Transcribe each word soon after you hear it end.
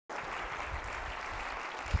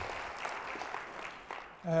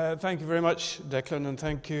Thank you very much, Declan, and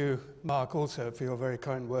thank you, Mark, also for your very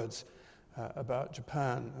kind words about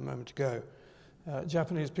Japan a moment ago.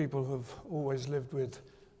 Japanese people have always lived with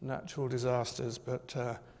natural disasters, but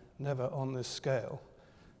never on this scale.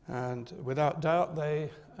 And without doubt,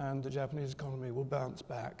 they and the Japanese economy will bounce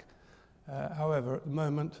back. However, at the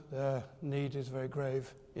moment, their need is very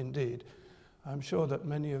grave indeed. I'm sure that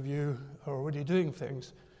many of you are already doing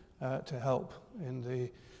things to help in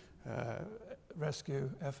the rescue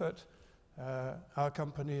effort. Our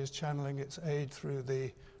company is channeling its aid through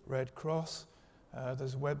the Red Cross.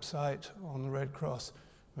 There's a website on the Red Cross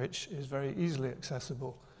which is very easily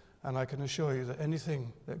accessible, and I can assure you that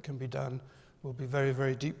anything that can be done will be very,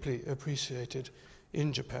 very deeply appreciated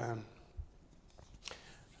in Japan.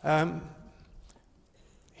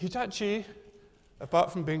 Hitachi, apart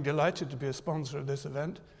from being delighted to be a sponsor of this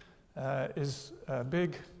event, is a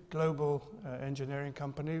big global engineering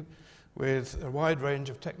company with a wide range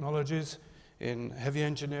of technologies in heavy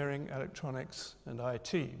engineering, electronics, and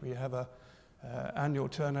IT. We have an annual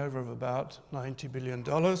turnover of about $90 billion,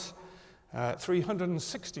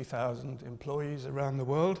 360,000 employees around the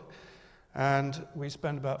world, and we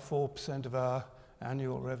spend about 4% of our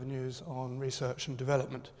annual revenues on research and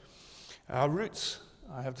development. Our roots,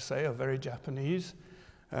 I have to say, are very Japanese,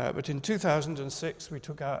 but in 2006 we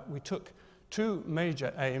took two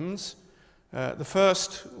major aims. The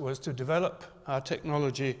first was to develop our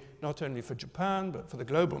technology not only for Japan but for the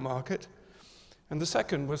global market, and the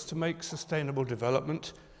second was to make sustainable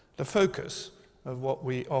development the focus of what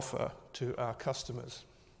we offer to our customers.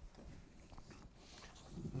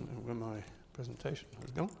 I don't know where my presentation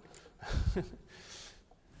has gone.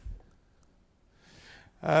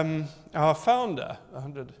 Our founder,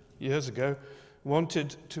 100 years ago,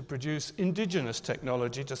 wanted to produce indigenous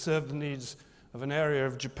technology to serve the needs of an area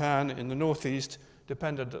of Japan in the northeast,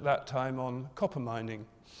 dependent at that time on copper mining.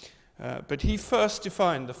 But he first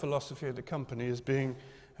defined the philosophy of the company as being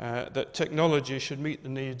that technology should meet the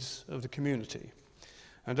needs of the community.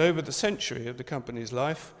 And over the century of the company's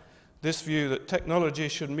life, this view that technology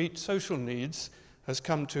should meet social needs has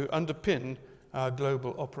come to underpin our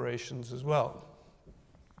global operations as well.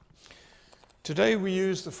 Today we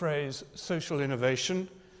use the phrase social innovation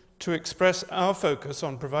to express our focus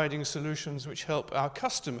on providing solutions which help our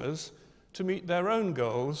customers to meet their own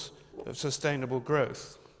goals of sustainable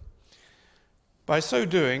growth. By so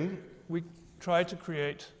doing, we try to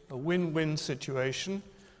create a win-win situation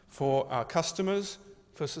for our customers,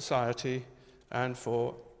 for society, and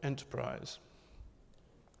for enterprise.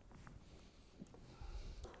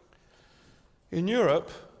 In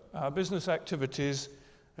Europe, our business activities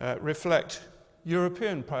reflect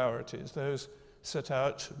European priorities, those set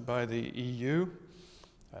out by the EU.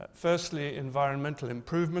 Firstly, environmental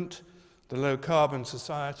improvement, the low-carbon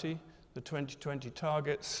society, the 2020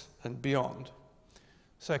 targets, and beyond.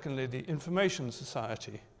 Secondly, the information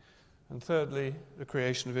society. And thirdly, the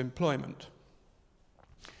creation of employment.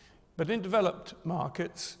 But in developed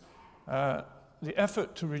markets, the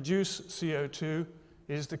effort to reduce CO2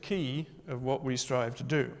 is the key of what we strive to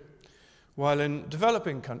do. While in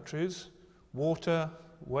developing countries, water,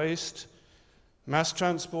 waste, mass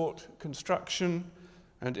transport, construction,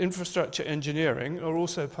 and infrastructure engineering are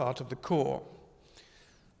also part of the core.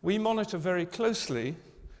 We monitor very closely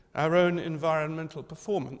our own environmental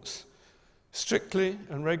performance, strictly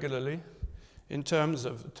and regularly, in terms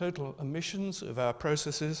of the total emissions of our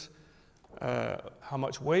processes, how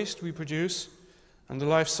much waste we produce, and the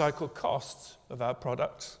life cycle costs of our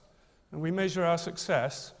products. And we measure our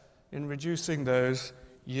success in reducing those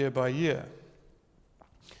year by year.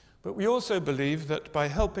 But we also believe that by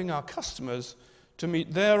helping our customers to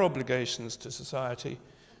meet their obligations to society,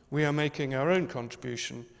 we are making our own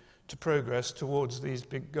contribution to progress towards these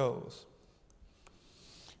big goals.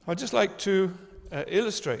 I'd just like to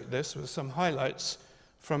illustrate this with some highlights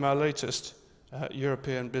from our latest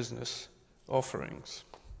European business offerings.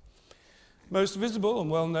 Most visible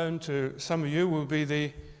and well known to some of you will be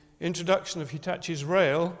the introduction of Hitachi's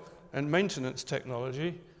rail and maintenance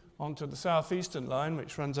technology onto the southeastern line,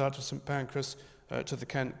 which runs out of St Pancras to the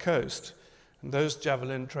Kent coast. And those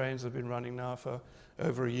Javelin trains have been running now for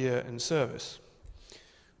over a year in service.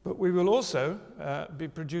 But we will also be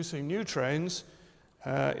producing new trains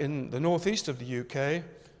in the northeast of the UK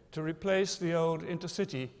to replace the old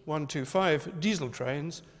Intercity 125 diesel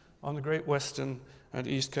trains on the Great Western and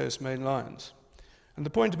East Coast main lines. And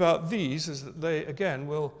the point about these is that they, again,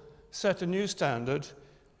 will set a new standard,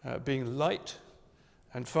 being light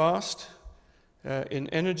and fast in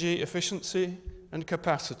energy efficiency and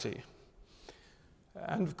capacity.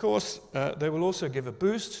 And of course, they will also give a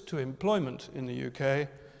boost to employment in the UK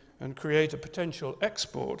and create a potential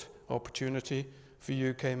export opportunity for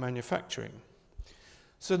UK manufacturing.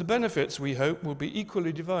 So the benefits, we hope, will be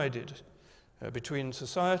equally divided between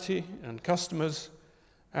society and customers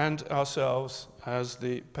and ourselves as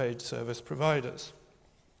the paid service providers.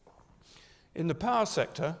 In the power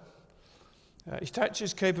sector,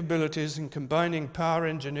 Hitachi's capabilities in combining power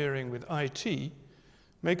engineering with IT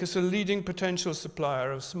make us a leading potential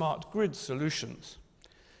supplier of smart grid solutions.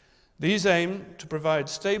 These aim to provide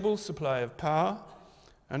stable supply of power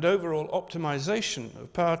and overall optimization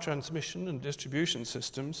of power transmission and distribution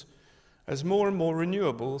systems as more and more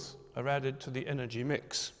renewables are added to the energy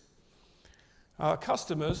mix. Our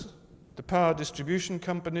customers, the power distribution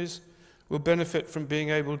companies, will benefit from being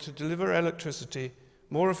able to deliver electricity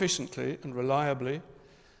more efficiently and reliably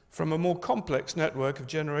from a more complex network of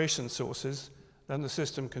generation sources than the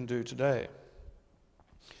system can do today.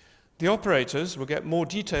 The operators will get more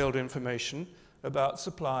detailed information about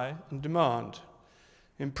supply and demand,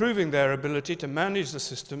 improving their ability to manage the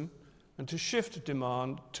system and to shift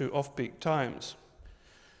demand to off-peak times.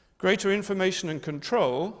 Greater information and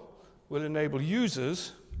control will enable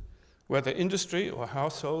users, whether industry or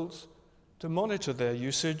households, to monitor their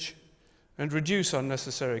usage and reduce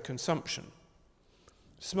unnecessary consumption.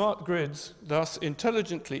 Smart grids thus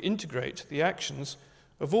intelligently integrate the actions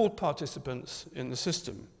of all participants in the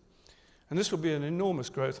system, and this will be an enormous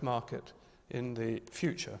growth market in the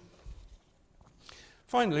future.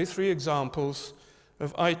 Finally, 3 examples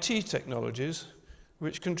of IT technologies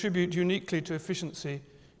which contribute uniquely to efficiency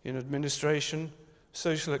in administration,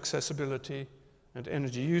 social accessibility, and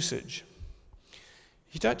energy usage.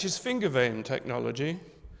 Hitachi's finger vane technology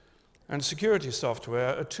and security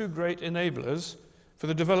software are 2 great enablers for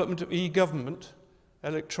the development of e-government,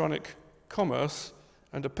 electronic commerce,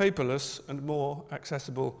 and a paperless and more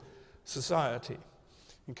accessible society.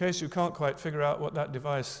 In case you can't quite figure out what that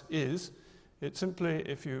device is, it simply,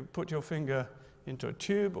 if you put your finger into a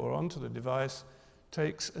tube or onto the device,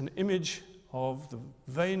 takes an image of the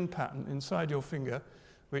vein pattern inside your finger,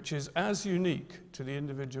 which is as unique to the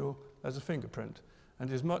individual as a fingerprint,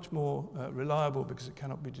 and is much more reliable because it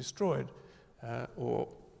cannot be destroyed or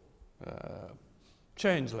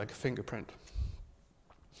changed like a fingerprint.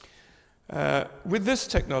 With this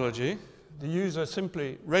technology, the user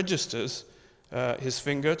simply registers his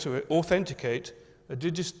finger to authenticate a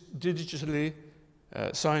digitally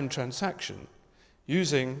signed transaction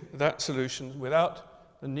using that solution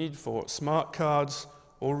without the need for smart cards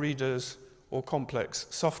or readers or complex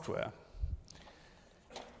software.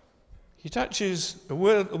 Hitachi is a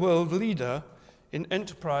world leader in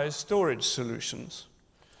enterprise storage solutions.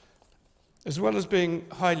 As well as being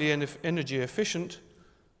highly energy efficient,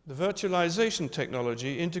 the virtualization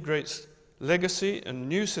technology integrates legacy and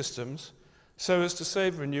new systems so as to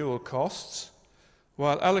save renewal costs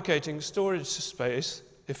while allocating storage space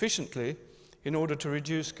efficiently in order to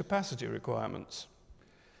reduce capacity requirements.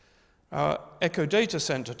 Our Eco Data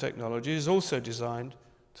Center technology is also designed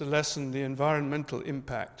to lessen the environmental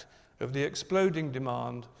impact of the exploding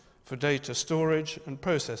demand for data storage and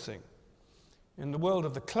processing. In the world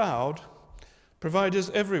of the cloud, providers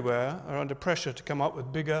everywhere are under pressure to come up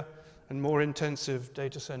with bigger and more intensive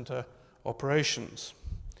data center operations.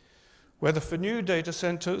 Whether for new data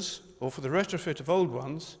centers or for the retrofit of old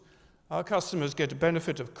ones, our customers get a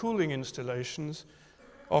benefit of cooling installations,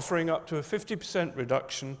 offering up to a 50%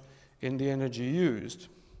 reduction in the energy used.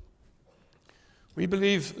 We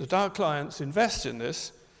believe that our clients invest in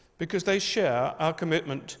this because they share our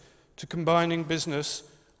commitment to combining business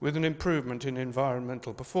with an improvement in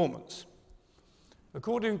environmental performance.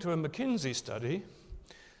 According to a McKinsey study,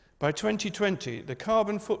 by 2020, the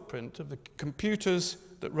carbon footprint of the computers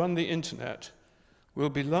that run the internet will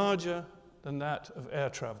be larger than that of air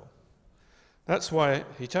travel. That's why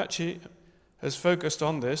Hitachi has focused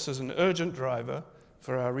on this as an urgent driver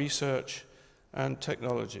for our research and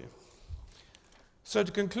technology. So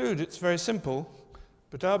to conclude, it's very simple,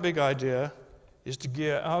 but our big idea is to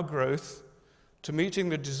gear our growth to meeting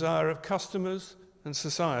the desire of customers and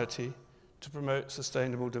society to promote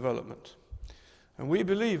sustainable development. And we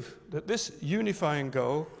believe that this unifying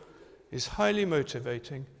goal is highly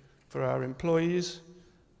motivating for our employees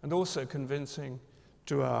and also convincing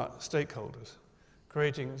to our stakeholders,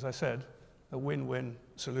 creating, as I said, a win-win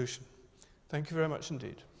solution. Thank you very much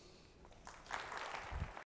indeed.